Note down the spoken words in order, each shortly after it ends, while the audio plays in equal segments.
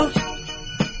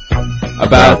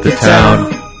about the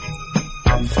town.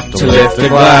 To lift a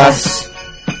glass,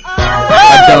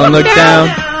 I don't look down.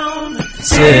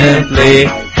 Simply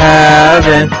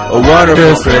having a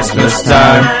wonderful Christmas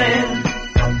time.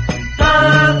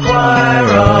 The choir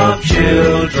of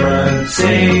children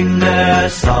sing their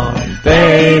song.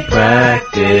 They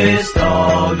practiced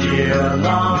all year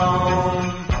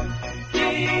long.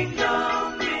 Ding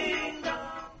dong, ding dong.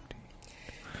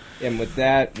 And with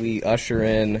that, we usher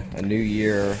in a new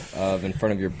year of In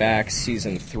Front of Your Back,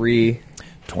 Season 3.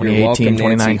 2018,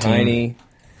 2019.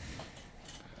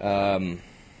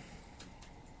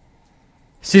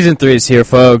 Season 3 is here,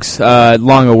 folks.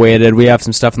 Long awaited. We have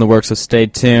some stuff in the works, so stay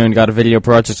tuned. Got a video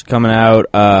project coming out.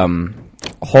 A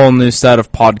whole new set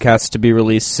of podcasts to be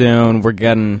released soon. We're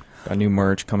getting got new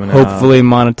merch coming out. Hopefully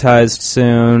monetized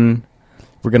soon.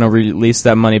 We're going to release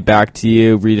that money back to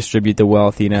you, redistribute the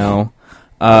wealth, you know.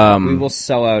 We will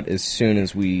sell out as soon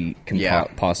as we can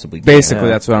possibly can. Basically,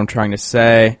 that's what I'm trying to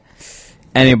say.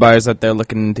 Any buyers out there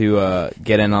looking to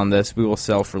get in on this, we will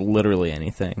sell for literally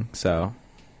anything. So,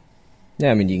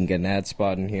 yeah, I mean, you can get an ad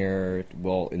spot in here.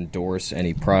 We'll endorse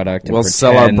any product. And we'll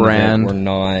sell our brand. We're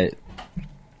not,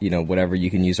 whatever. You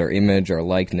can use our image, our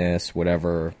likeness,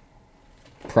 whatever.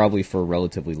 Probably for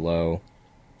relatively low.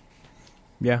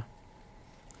 Yeah.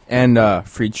 And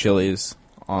free Chili's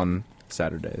on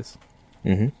Saturdays.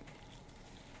 Mm-hmm.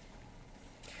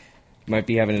 Might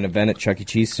be having an event at Chuck E.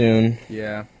 Cheese soon.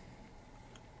 Yeah.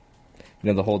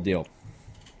 The whole deal.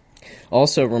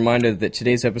 Also, reminder that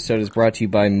today's episode is brought to you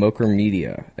by MOCHER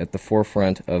Media, at the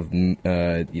forefront of,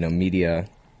 media.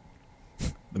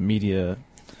 The media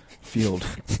field.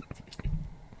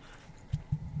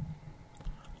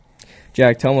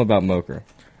 Jack, tell them about MOCHER.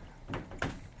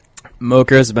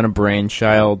 MOCHER has been a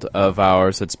brainchild of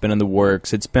ours. It's been in the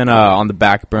works. It's been on the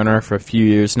back burner for a few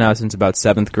years now, since about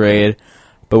 7th grade.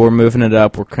 But we're moving it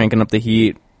up. We're cranking up the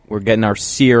heat. We're getting our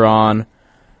sear on.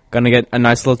 Gonna get a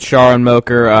nice little char on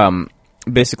MOCHER.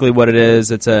 Basically what it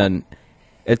is, it's a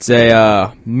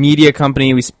media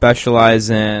company. We specialize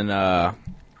in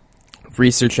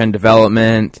research and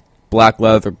development, black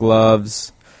leather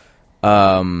gloves,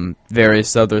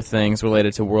 various other things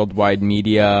related to worldwide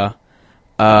media.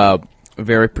 A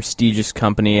very prestigious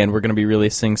company, and we're going to be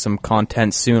releasing some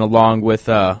content soon along with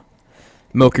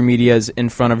MOCHER Media's In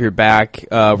Front of Your Back.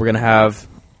 We're going to have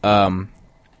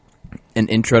an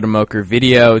intro to MOCHER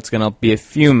video. It's going to be a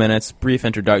few minutes, brief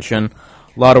introduction.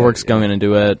 A lot of work's going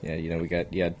into it. Yeah, we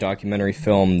got documentary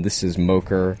film. This is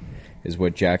MOCHER, is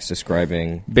what Jack's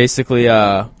describing. Basically,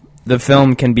 the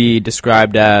film can be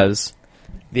described as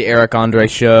the Eric Andre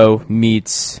Show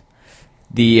meets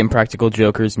the Impractical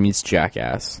Jokers meets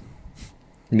Jackass.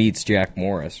 Meets Jack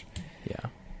Morris. Yeah.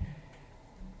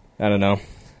 I don't know.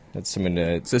 That's something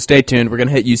to... So stay tuned. We're going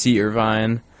to hit UC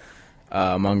Irvine,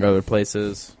 among other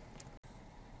places.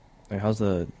 Hey, how's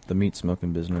the meat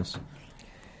smoking business?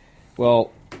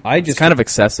 Well, it's kind of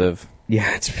excessive.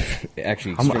 Yeah, it's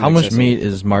actually how much meat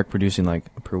is Mark producing,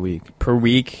 per week? Per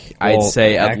week, I'd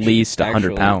say at least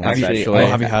 100 pounds. Actually,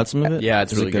 have you had some of it? Yeah,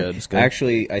 it's really good. It's good.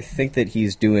 Actually, I think that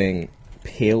he's doing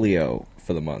paleo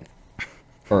for the month.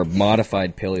 Or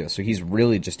modified paleo, so he's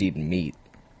really just eating meat.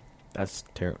 That's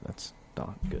terrible. That's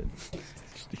not good.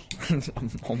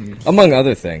 Among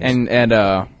other things.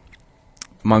 And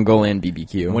Mongolian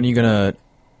BBQ. When are you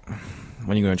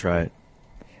gonna try it?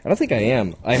 I don't think I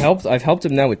am. I've helped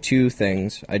him now with two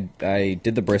things. I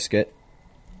did the brisket.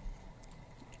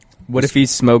 What if he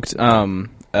smoked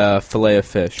a fillet of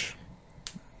fish?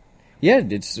 Yeah, I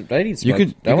eat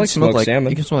smoked. I like smoke smoked salmon.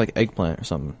 You can smoke eggplant or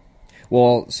something.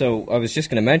 Well, so I was just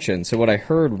going to mention, so what I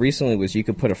heard recently was you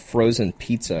could put a frozen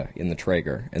pizza in the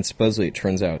Traeger, and supposedly it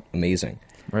turns out amazing.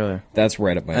 Really? That's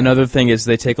right up my alley. Another thing is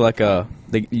you take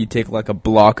a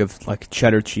block of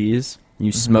cheddar cheese,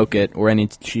 you smoke it, or any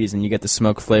cheese, and you get the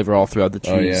smoke flavor all throughout the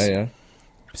cheese. Oh, yeah.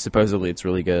 Supposedly it's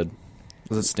really good.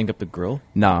 Does it stink up the grill?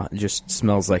 Nah, it just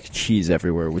smells like cheese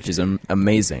everywhere, which is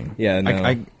amazing. Yeah,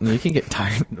 no. You can get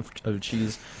tired of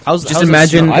cheese.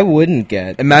 I wouldn't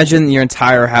get... Imagine your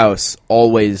entire house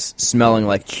always smelling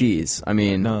like cheese. I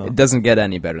mean, It doesn't get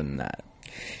any better than that.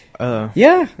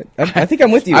 Yeah, I think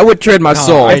I'm with you. I would trade my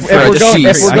soul for the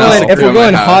cheese. If we're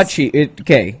going hot cheese...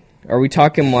 Okay, are we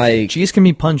talking like... Cheese can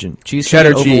be pungent.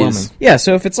 Cheddar cheese. Yeah,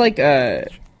 so if it's like a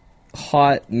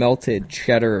hot, melted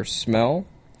cheddar smell...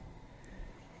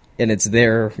 and it's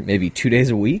there maybe 2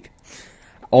 days a week?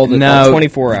 All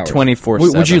 24 hours.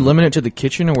 24/7. Would you limit it to the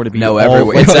kitchen, or would it be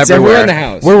everywhere? It's everywhere. everywhere In the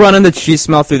house. We're running the cheese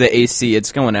smell through the AC.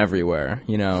 It's going everywhere,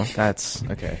 That's...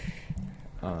 Okay.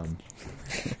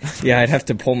 Yeah, I'd have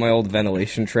to pull my old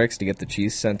ventilation tricks to get the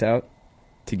cheese sent out.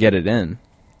 To get it in.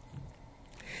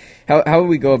 How would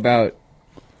we go about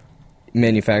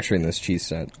manufacturing this cheese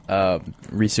scent?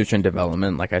 Research and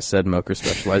development, like I said, MOCHER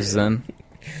specializes in.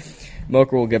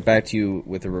 MOCHER will get back to you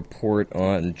with a report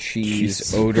on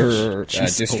cheese odor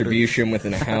distribution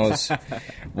within a house.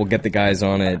 We'll get the guys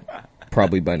on it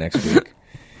probably by next week.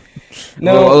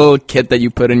 No, a little kit that you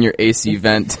put in your AC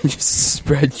vent to just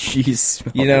spread cheese.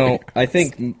 You know, I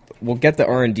think we'll get the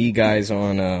R&D guys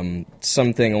on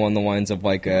something along the lines of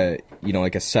like a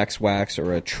sex wax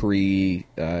or a tree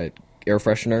air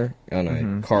freshener on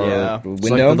a car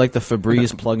window. It's like the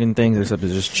Febreze plug-in things, except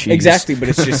it's just cheese. Exactly, but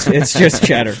it's just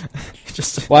cheddar.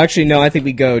 Well, actually, no. I think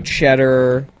we go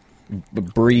cheddar,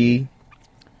 brie.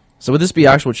 So would this be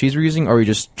actual cheese we're using, or are we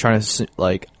just trying to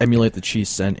like emulate the cheese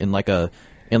scent in a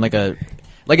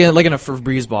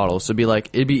Febreze bottle? So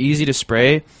it'd be easy to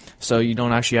spray, so you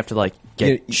don't actually have to like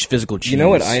get physical cheese. You know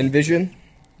what I envision?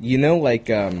 You know, like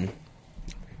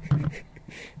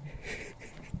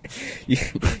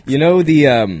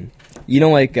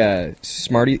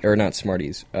Smarties or not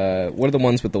Smarties? What are the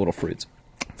ones with the little fruits?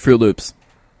 Fruit Loops.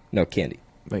 No, candy.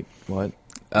 Wait, what?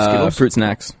 Fruit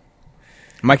Snacks.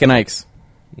 Mike and Ike's.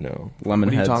 No. Lemon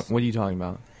Heads. What are you talking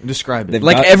about? Describe it. They've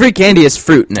Like got- every candy is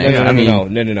fruit, Nick.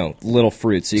 No. Little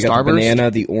fruits. So you got the Starburst?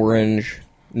 banana, the orange.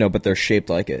 No, but they're shaped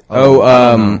like it. Yeah,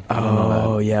 I know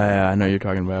what you're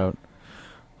talking about.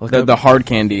 The hard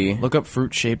candy. Look up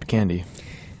fruit-shaped candy.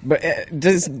 But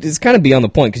it's kind of beyond the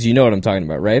point because you know what I'm talking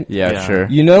about, right? Yeah, sure.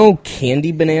 You know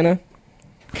candy banana?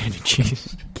 Candy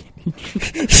cheese.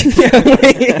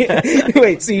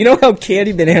 Wait, so you know how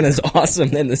candy banana is awesome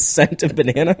than the scent of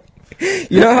banana?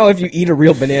 You know how if you eat a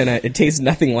real banana, it tastes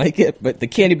nothing like it, but the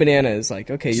candy banana is like,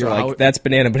 okay, you're like, that's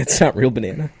banana, but it's not real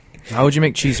banana. How would you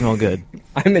make cheese smell good?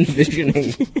 I'm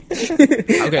envisioning...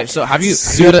 Okay, so have you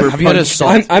had a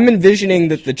salt? I'm envisioning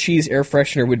that the cheese air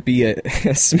freshener would be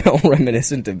a smell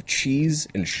reminiscent of cheese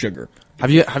and sugar.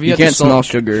 You can't smell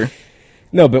sugar.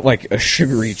 No, but like a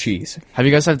sugary cheese. Have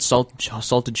you guys had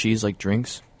salted cheese like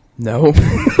drinks? No.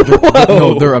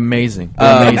 No, they're amazing.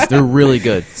 They're really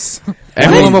good.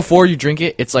 Everyone before you drink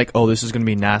it, it's like, oh, this is gonna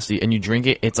be nasty, and you drink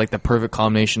it, it's like the perfect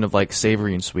combination of like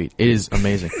savory and sweet. It is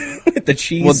amazing. The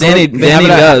cheese. Well, Danny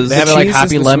does. They have it The like cheese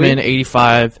Happy is the Lemon, sweet?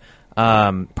 85,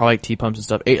 probably like tea pumps and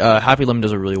stuff. Happy Lemon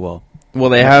does it really well. Well,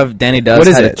 they have Danny does What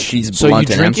is had it? a cheese So you blunt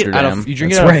in drink it Amsterdam. out of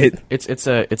That's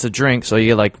right. It's a drink, so you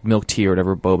get like milk tea or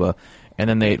whatever, boba, and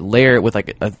then they layer it with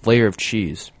like a layer of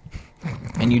cheese.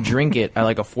 And you drink it at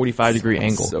like a 45-degree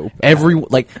angle. So bad.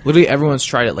 Literally everyone's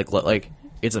tried it. Like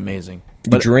it's amazing.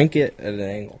 But drink it at an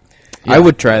angle. I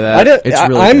would try that. It's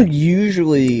really I'm good.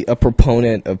 usually a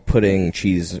proponent of putting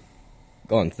cheese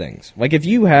on things. Like if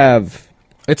you have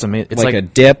It's amazing. It's like a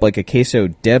dip, like a queso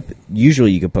dip,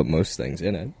 usually you could put most things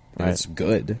in it. And Right. it's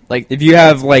good. Like, if you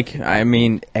have,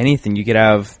 anything, you could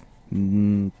have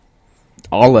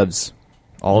olives.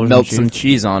 Melt some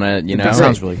cheese on it, you know? That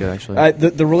sounds really good, actually.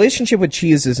 The relationship with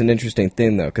cheese is an interesting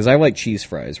thing, though, because I like cheese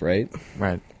fries, right?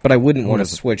 Right. But I wouldn't want to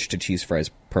switch to cheese fries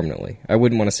permanently. I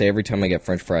wouldn't want to say every time I get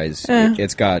French fries,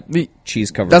 it's got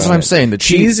cheese covered. That's on what I'm it. saying. The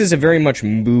cheese is a very much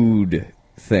mood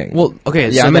thing. Well, okay.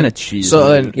 Yeah, so I'm then, in a cheese So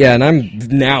mood. then, yeah, and I'm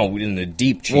now in the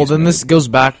deep cheese. well, then mood. this goes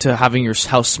back to having your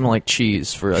house smell like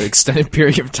cheese for an extended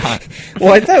period of time.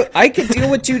 Well, I thought I could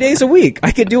deal with 2 days a week.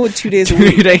 I could deal with 2 days a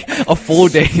week. A full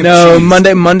day. Of No,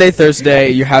 cheese. Monday, Thursday,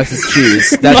 your house is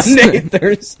cheese. That's Monday,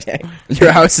 Thursday.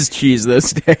 Your house is cheese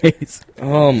those days.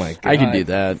 Oh my god, I could do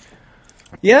that.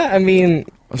 Yeah, I mean,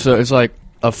 So it's like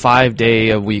a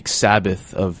 5-day-a-week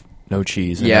Sabbath of no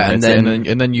cheese. Yeah, and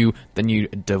then you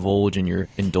divulge in your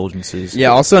indulgences. Yeah,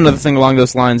 also another thing along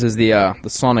those lines is the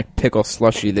Sonic Pickle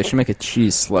Slushie. They should make a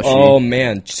cheese slushie. oh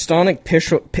man, Sonic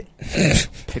Pickle.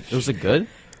 Was it good?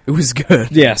 It was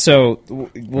good. Yeah, so we'll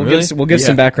Really? give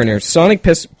some background here. Sonic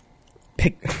Piss.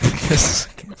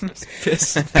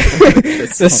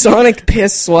 The Sonic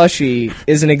Piss Slushy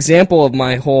is an example of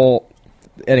my whole.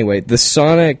 Anyway, the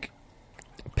Sonic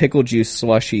Pickle Juice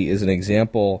Slushy is an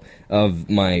example of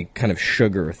my kind of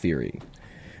sugar theory,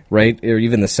 right? Or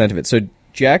even the scent of it. So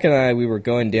Jack and I, we were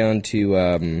going down to.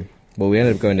 We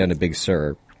ended up going down to Big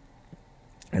Sur,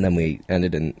 and then we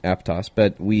ended in Aptos.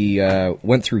 But we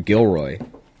went through Gilroy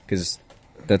because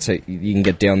that's you can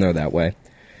get down there that way.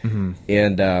 Mm-hmm.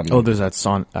 And There's that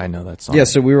song. I know that song. yeah,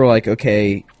 so we were like,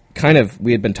 okay,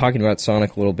 we had been talking about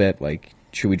Sonic a little bit, like,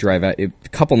 should we drive out? A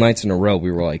couple nights in a row,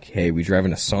 we were like, hey, we driving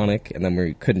to Sonic, and then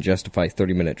we couldn't justify a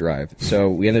 30-minute drive. So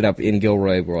we ended up in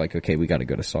Gilroy, we were like, okay, we got to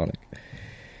go to Sonic.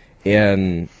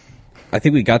 And I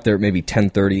think we got there at maybe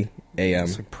 10:30 a.m.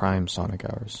 It's like prime Sonic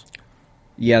hours.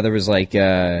 Yeah, there was like,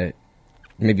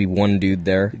 maybe one dude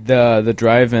there. The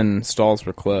drive-in stalls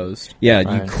were closed. Yeah, you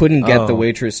Right. couldn't get the Oh.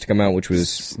 waitress to come out, which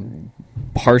was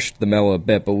harshed the mellow a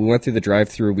bit. But we went through the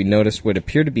drive-through. We noticed what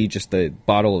appeared to be just a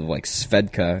bottle of like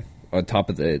Svedka on top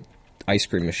of the ice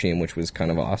cream machine, which was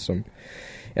kind of awesome.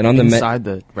 And on the Inside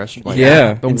the restaurant. Like,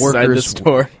 Yeah. the Inside workers. the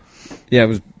store. yeah, it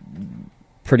was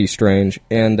pretty strange.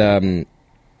 And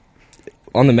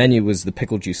on the menu was the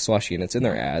pickle juice slushie, and it's in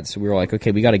their ad. So we were like,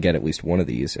 okay, we got to get at least one of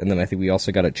these. And then I think we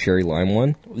also got a cherry lime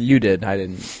one. You did. I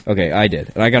didn't. Okay, I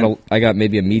did, and I got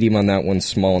maybe a medium on that one,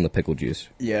 small on the pickle juice.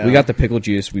 Yeah. We got the pickle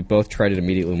juice. We both tried it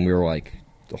immediately, and we were like,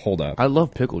 hold up. I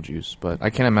love pickle juice, but I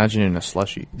can't imagine it in a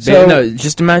slushy. So- No,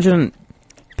 just imagine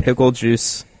pickle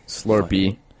juice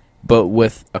Slurpee, but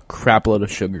with a crap load of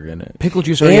sugar in it. Pickle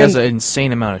juice already And- has an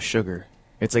insane amount of sugar.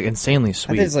 It's like insanely I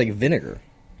sweet. think it's like vinegar.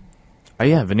 Oh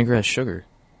yeah, vinegar has sugar.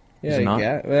 Yeah, Is it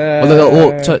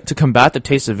not? To combat the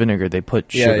taste of vinegar, they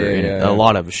put Yeah, sugar yeah, in it. yeah. A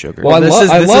lot of sugar. Well, This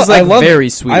is very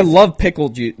sweet. I love pickle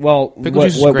juice. Well, Pickle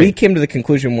juice is what we great. came to the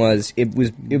conclusion was it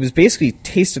was basically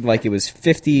tasted like it was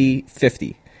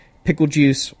 50-50. Pickle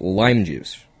juice, lime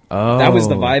juice. oh, That was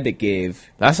the vibe it gave,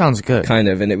 That sounds good. kind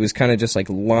of, and it was kind of just like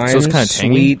lime, So it's kinda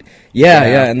tangy? sweet. Yeah, Yeah.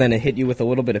 yeah, and then it hit you with a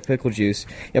little bit of pickle juice.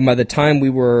 And by the time we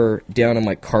were down in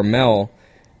like Carmel,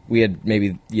 we had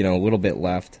maybe a little bit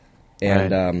left,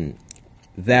 and Right.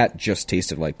 that just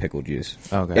tasted like pickle juice.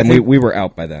 Okay. And we were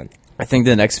out by then. I think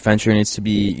the next venture needs to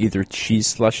be either cheese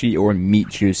slushy or meat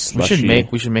juice we slushy.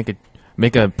 should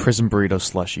make a prison burrito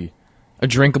slushy, a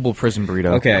drinkable prison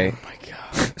burrito. Okay, Oh my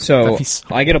god. so That'd be so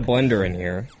I get a blender in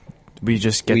here. We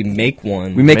just get We make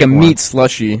one. We make a Make one. meat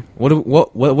slushy.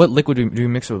 what liquid do we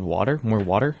mix it with? Water? More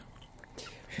water?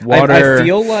 Water. I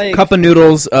feel like cup of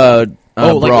noodles. Like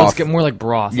broth. let's get more like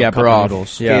broth. Yeah, a cup of broth.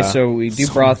 noodles. Yeah. Okay, so we do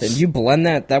So broth, nice. and you blend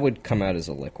that. That would come out as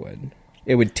a liquid.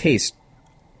 It would taste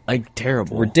Like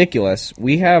terrible. ridiculous.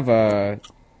 We have the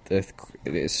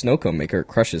snow cone maker. It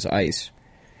crushes ice.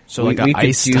 So like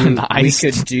ice on the ice.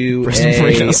 We could do Prison a.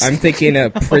 burritos. I'm thinking a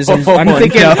prison. Oh, I'm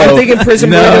thinking. no. I'm thinking prison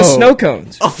No. burrito snow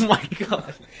cones. Oh my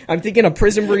god. I'm thinking a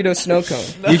prison burrito snow cone.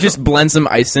 You just blend some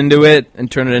ice into it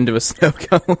and turn it into a snow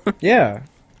cone. Yeah.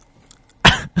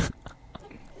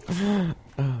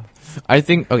 I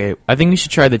think we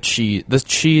should try the cheese. The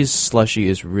cheese slushy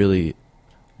is really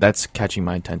that's catching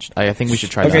my attention. I think we should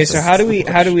try that. Okay, so how do we?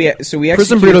 So we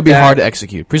Prison execute burrito would be that- hard to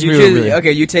execute. Prison You burrito just- really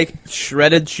Okay, you take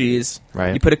shredded cheese.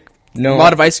 Right. You put a No.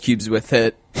 lot of ice cubes with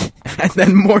it, and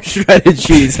then more shredded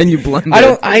cheese, and you blend it. I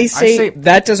don't. I say, say-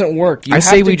 that doesn't work. You I have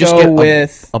say to we just go get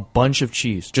with. a bunch of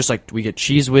cheese. Just like we get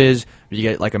cheese whiz, we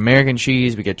get like American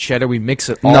cheese, we get cheddar, we mix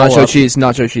it all Nacho up. cheese,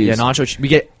 nacho cheese. Yeah, nacho cheese. We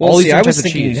get Well, all these see, I different was types of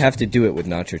thinking cheese. you'd have to do it with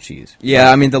nacho cheese. Yeah,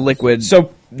 I mean the liquid.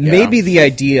 So maybe the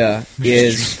idea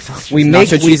is we make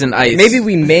Nacho cheese and ice. Maybe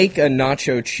we make a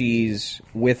nacho cheese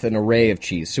with an array of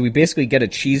cheese. So we basically get a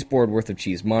cheese board worth of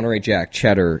cheese: Monterey Jack,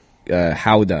 cheddar,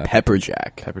 Gouda, pepper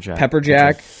jack. Pepper jack. pepper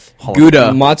jack,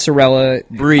 Gouda. mozzarella,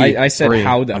 Brie. I said Brie.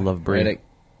 Gouda. I love brie. right?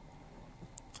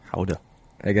 Gouda.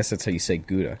 I guess that's how you say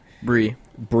Gouda. Brie.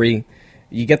 Brie.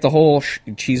 You get the whole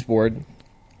cheese board,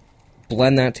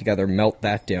 blend that together, melt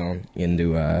that down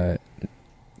into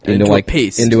Into a like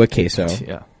paste. into a queso.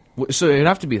 Yeah. So it'd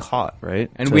have to be hot,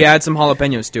 right? And So we add some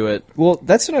jalapenos to it. Well,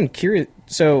 that's what I'm curious.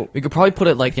 So, we could probably put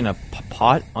it like in a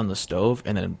pot on the stove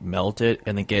and then melt it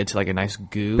and then get it to like a nice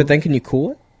goo. but then can you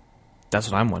cool it? That's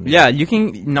what I'm wondering. Yeah, you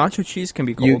can. Nacho cheese can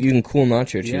be cold. You can cool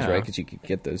nacho cheese, Yeah. right? Because you could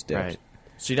get those dipped. Right.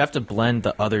 So you'd have to blend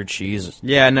the other cheese.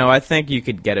 Yeah, no, I think you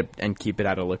could get it and keep it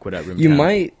out of liquid at room You temp.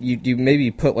 might you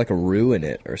maybe put like a roux in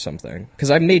it or something.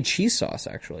 Because I've made cheese sauce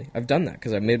actually. I've done that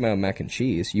because I've made my own mac and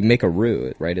cheese. You make a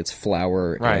roux, right? It's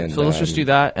flour. Right. And, So let's just do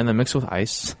that and then mix with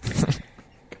ice.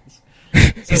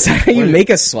 Is that how you make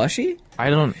a slushy? I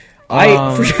don't.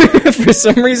 For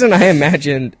some reason I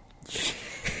imagined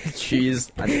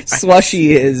cheese.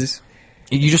 slushy is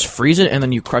You just freeze it and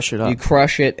then you crush it up. you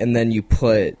crush it and then you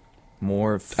put.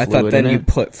 More I fluid thought then in you it.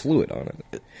 put fluid on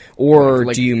it, or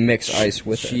Like do you mix ice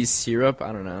with cheese syrup.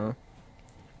 I don't know.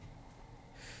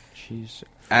 Cheese.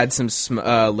 Add some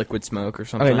liquid smoke or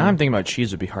something. Okay, now I'm thinking about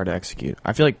cheese would be hard to execute.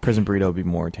 I feel like prison burrito would be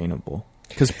more attainable.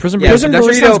 Because prison it? Yeah, burrito, Prison that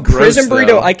just sounds burrito, gross, prison burrito.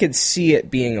 though. I could see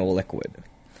it being a liquid.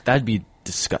 that'd be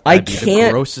disgusting. I That'd be the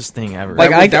can't- grossest thing ever.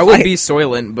 Like, that would I- be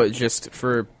Soylent, but just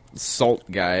for salt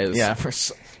guys. yeah, for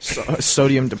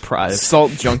sodium deprived.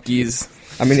 Salt junkies.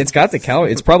 I mean, it's got the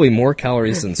calorie. It's probably more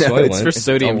calories than No, Soylent. it's for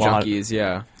sodium a lot. junkies.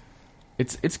 Yeah.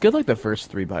 It's good like the first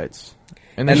 3 bites,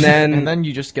 And then- and then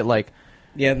you just get like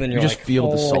Yeah, then you're just like,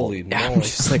 feel the salt. "Holy Yeah, moly." I'm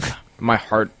just like my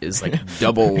heart is like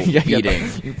double yeah, beating.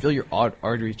 you feel your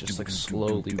arteries just like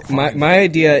slowly. My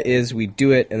idea is we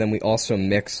do it, and then we also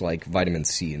mix like vitamin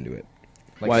C into it.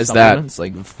 Like Why is that? supplements,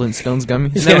 like Flintstones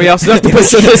gummies. And then we also have to put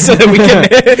so that we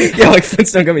can, yeah, like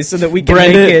Flintstone gummies, so that we can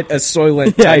Brand make it. it a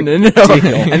Soylent Yeah, type no.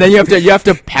 deal. And then you have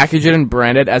to package it and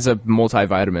brand it as a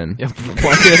multivitamin.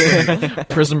 Yep.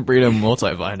 Prison Burrito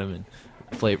multivitamin.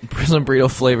 Prison Burrito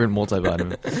flavored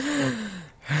multivitamin.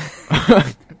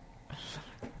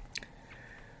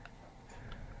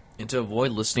 And to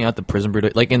avoid listing out the Prison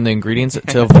Burrito, like in the ingredients,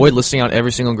 to avoid listing out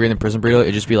every single ingredient in Prison Burrito,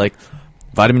 it'd just be like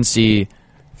vitamin C,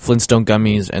 Flintstone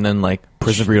gummies, and then like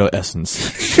Prison Burrito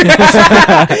essence.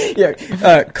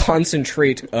 Yeah,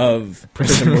 concentrate of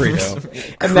prison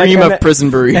burrito. Cream of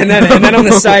prison burrito. And then on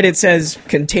the side it says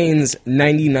contains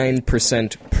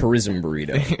 99% prison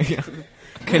burrito.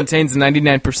 Contains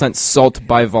 99% salt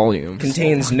by volume.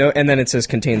 Contains no, and then it says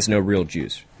contains no real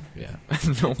juice. Yeah.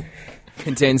 No.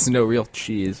 Contains no real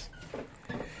cheese.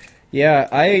 Yeah,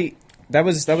 that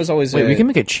was always Wait, we can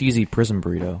make a cheesy prison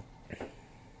burrito.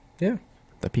 yeah.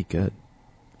 That'd be good.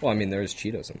 Well, I mean, there's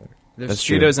Cheetos in there. There's That's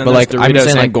true. Cheetos and But, there's like, I'm Doritos saying,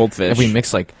 and like, Goldfish. If we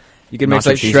mix like, you can mix nacho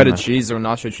like cheese shredded in that. cheese or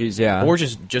nacho cheese, yeah. or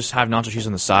just have nacho cheese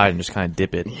on the side and just kind of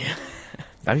dip it. Yeah.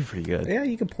 That'd be pretty good. Yeah,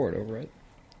 you can pour it over it.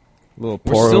 little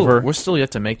pour over. We're still yet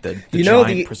to make the You know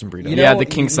giant the prison burrito. you know, Yeah, the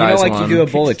king size like one. you do a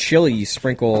bowl of chili, you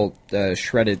sprinkle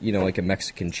shredded, like a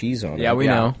Mexican cheese on it. Yeah, we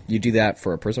know. You do that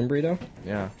for a prison burrito.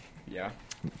 Yeah. Yeah.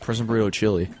 Prison burrito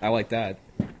chili. I like that.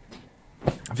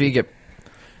 If you get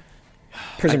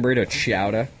Prison burrito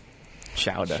chowder.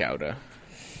 Chowder.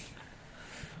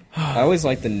 I always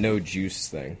like the no juice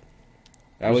thing.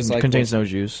 I always like contains no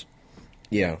juice.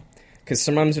 yeah, because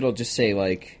sometimes it'll just say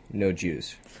like no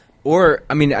juice. Or,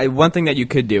 I mean, one thing that you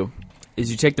could do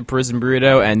is you take the prison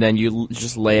burrito and then you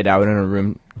just lay it out in a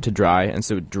room to dry, and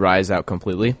so it dries out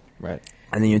completely. Right.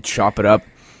 And then you chop it up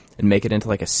and make it into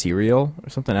like a cereal or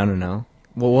something. I don't know.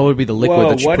 Well, what would be the liquid Whoa,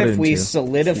 that you what put it if we into?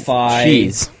 solidify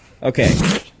Cheese. Okay,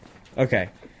 okay.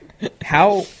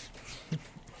 How?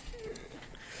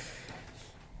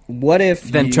 What if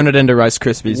Then you, turn it into Rice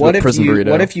Krispies what with if prison you, burrito.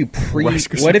 What if you pre? Rice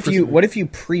Krispie What if you? prison What if you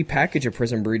pre-package a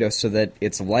prison burrito so that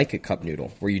it's like a cup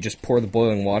noodle, where you just pour the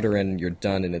boiling water in, you're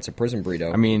done, and it's a prison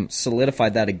burrito. I mean- solidify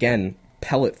that again,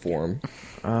 pellet form.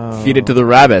 Feed it to the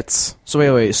rabbits. So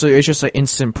wait. So it's just an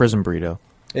instant prison burrito.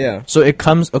 Yeah. So it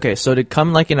comes so it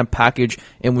come like in a package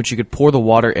in which you could pour the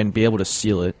water and be able to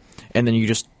seal it, and then you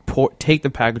just take the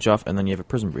package off, and then you have a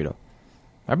prison burrito.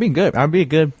 That'd be good. That'd be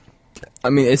good. I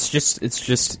mean, it's just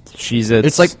Cheez-Its.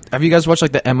 It's like, have you guys watched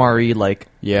like the MRE like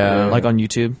Yeah. like on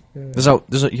YouTube? There's a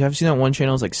you have seen that one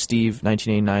channel? It's like Steve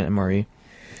 1989 MRE.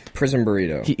 Prison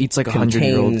burrito. He eats like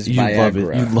 100-year-old. Contains You love it.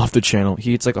 Viagra. You love the channel.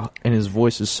 He eats like and his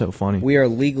voice is so funny. We are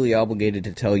legally obligated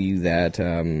to tell you that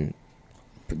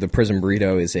the prison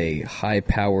burrito is a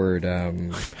high-powered.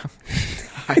 I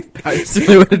just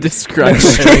really want to describe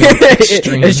it.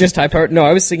 It's just high-powered. No,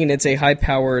 I was thinking it's a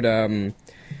high-powered.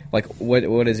 Like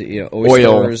what is it?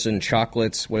 Oysters and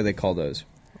chocolates. What do they call those?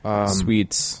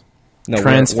 Sweets. No,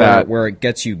 trans where, fat. where it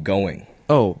gets you going.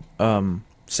 Oh,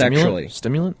 Sexually.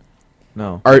 Stimulant?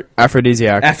 No.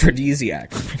 Aphrodisiac.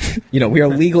 Aphrodisiac. We are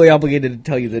legally obligated to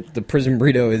tell you that the prison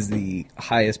burrito is the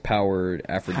highest-powered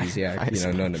aphrodisiac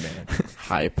known to man.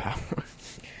 High power.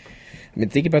 I mean,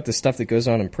 think about the stuff that goes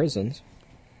on in prisons.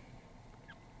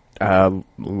 A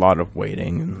lot of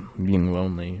waiting and being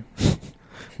lonely.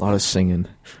 A lot of singing.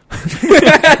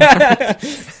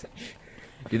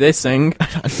 Do they sing?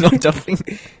 No,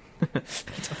 definitely. I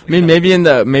mean, maybe in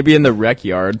the rec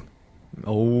yard.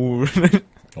 Oh.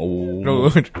 Oh, No.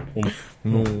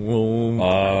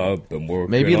 I've been working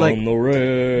Maybe, like- on the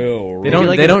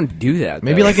railroad. They don't do that.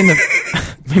 Maybe though. like in the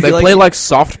maybe they like, play like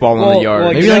softball in the yard.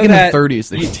 well, maybe you like know in that- the 30s.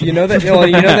 They did. You know that?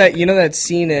 You know that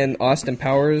scene in Austin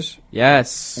Powers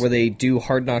Yes. where they do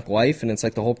Hard Knock Life, and it's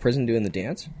like the whole prison doing the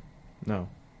dance. No.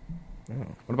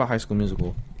 What about High School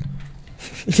Musical?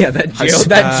 Yeah, that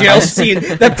jail scene,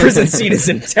 that prison scene is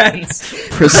intense.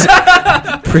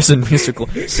 Prison musical.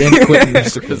 San Quentin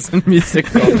musical. Prison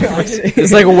musical.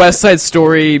 It's like a West Side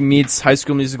Story meets High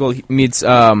School Musical meets what's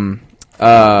La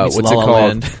it La called?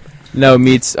 Land. No,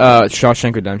 meets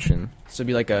Shawshank Redemption. So it'd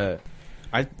be like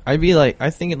I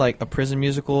think like a prison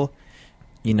musical.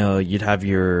 You'd have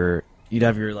your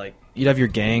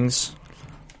gangs,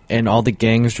 and all the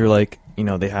gangs are like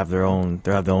they have their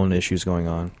own issues going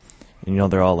on,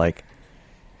 and they're all like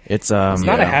it's It's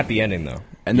not a happy ending though.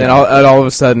 And then all of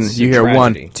a sudden It's you a hear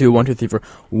tragedy. 1, 2, 1, 2, 3, 4.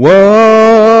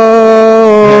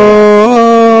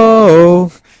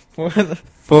 Whoa!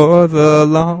 For the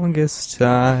longest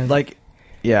time. like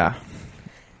yeah.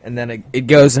 And then it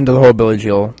goes into the whole Billy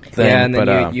Joel thing. Yeah, and then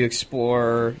but, you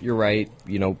explore. You're right.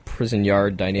 Prison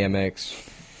yard dynamics.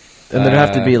 And there'd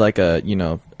have to be like a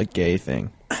gay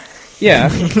thing. Yeah.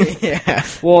 Yeah.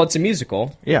 Well, it's a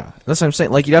musical. Yeah, that's what I'm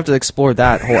saying. Like, you'd have to explore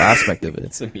that whole aspect of it.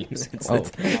 It's a musical. Oh,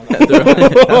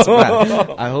 that's bad.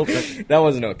 I hope That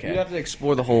wasn't you'd okay. have to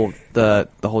explore the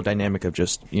whole dynamic of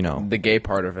just, The gay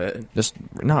part of it. just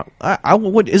not.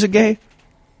 What is it gay?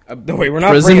 Wait, we're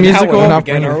not Prison bringing musical? that one Not up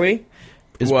again, bringing- are we?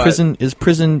 What? Is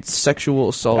prison sexual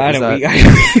assault? I Is don't.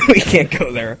 that, We can't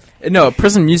go there. No, a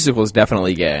prison musical is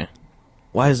definitely gay.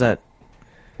 why is that?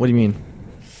 What do you mean?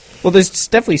 Well, there's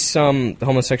definitely some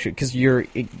homosexual because you're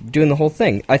doing the whole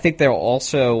thing. I think they'll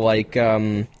also like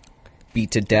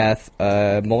beat to death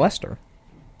a molester.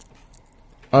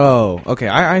 Oh, okay.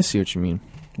 I see what you mean.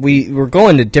 We're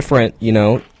going to different.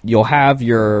 You'll have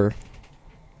your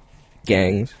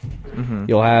gangs. Mm-hmm.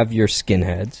 You'll have your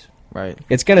skinheads. Right.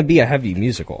 It's going to be a heavy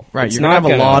musical. Right. It's You're gonna not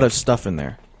have a lot of stuff in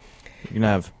there. You're gonna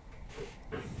have.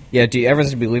 Yeah, dude.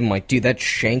 Everyone's gonna be leaving like, dude, that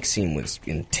Shank scene was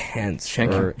intense.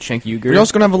 Shank Or- Uger. You're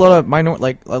also gonna have a lot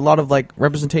of a lot of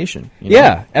representation. You know?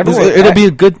 Yeah, everyone. It'll be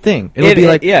a good thing. It'll be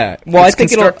like yeah. Well, it's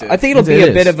constructive. I think it'll be It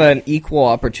a bit is. of an equal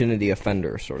opportunity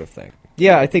offender sort of thing.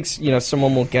 Yeah, I think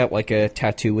someone will get like a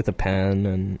tattoo with a pen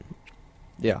and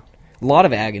yeah, a lot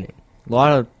of agony. a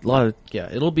lot of yeah.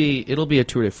 It'll be a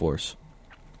tour de force.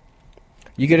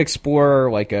 You could explore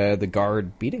like the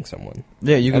guard beating someone,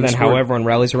 Yeah, you can. and then explore- how everyone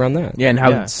rallies around that. Yeah, and how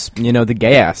Yeah. it's the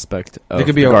gay aspect. Of there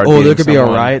could be the a guard there beating could be a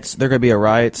someone. riot. There could be a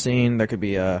riot scene. There could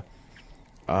be a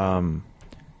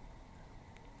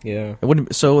Yeah, It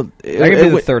wouldn't. So that could be it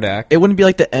the would- third act. It wouldn't be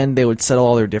like the end. They would settle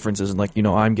all their differences and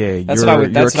I'm gay. That's you're, what I was.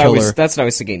 you're That's a what I killer. was. That's what I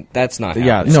was thinking. That's not. Yeah,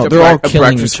 happening. no, Just they're all a killing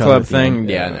Breakfast each other. Club at the end. thing.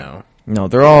 Yeah, Yeah. no. No,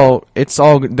 they're all. It's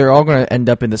all. They're all going to end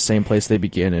up in the same place they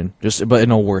begin in, but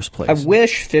in a worse place. I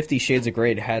wish 50 Shades of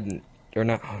Grey hadn't, or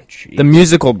not. Oh, jeez. The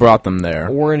musical brought them there.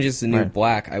 Orange is the new Right.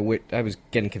 black. I was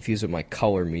getting confused with my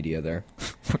color media there.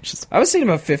 Which is- I was thinking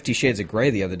about 50 Shades of Grey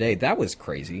the other day. That was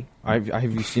crazy. have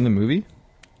you seen the movie?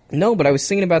 No, but I was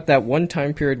thinking about that one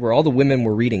time period where all the women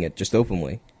were reading it just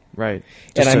openly. Right.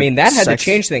 And I mean, that had sex- to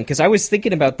change things, because I was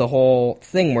thinking about the whole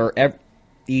thing where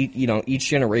each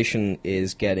generation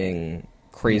is getting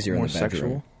crazier more in the bedroom.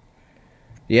 sexual.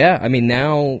 Yeah, I mean,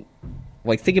 now,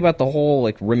 like, think about the whole,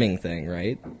 like, rimming thing,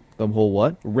 right? The whole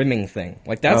what? Rimming thing.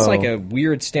 Like, that's Oh. like a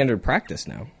weird standard practice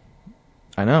now.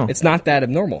 I know. It's not that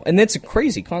abnormal. And it's a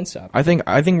crazy concept. I think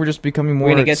we're just becoming more.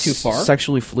 gonna get too far?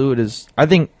 Sexually fluid is. I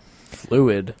think.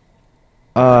 Fluid.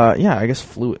 Yeah, I guess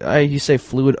fluid. You say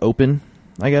fluid open.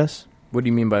 I guess. What do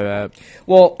you mean by that?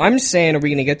 Well, I'm saying, are we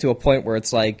going to get to a point where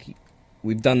it's like,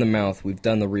 we've done the mouth, we've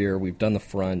done the rear, we've done the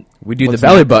front. We do What's the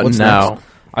belly next? button What's now. next?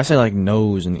 I say like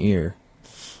nose and ear.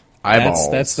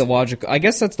 Eyeballs. That's the logic. I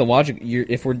guess that's the logic.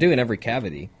 If we're doing every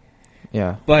cavity.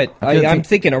 Yeah. But I feel I'm think-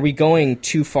 thinking, are we going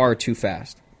too far too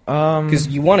fast? Because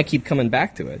you want to keep coming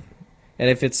back to it. And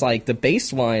if it's like the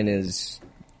baseline is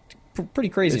pretty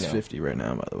crazy It's now. 50 right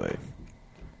now, by the way.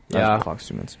 Yeah. Clock's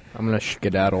 2 minutes. I'm gonna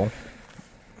skedaddle.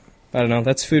 I don't know.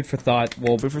 That's food for thought.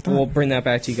 Food for thought. We'll bring that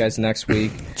back to you guys next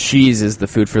week. Cheese is the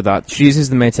food for thought. Cheese is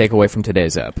the main takeaway from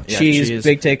today's app. Yeah, Cheese, cheese.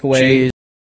 big takeaway. Cheese.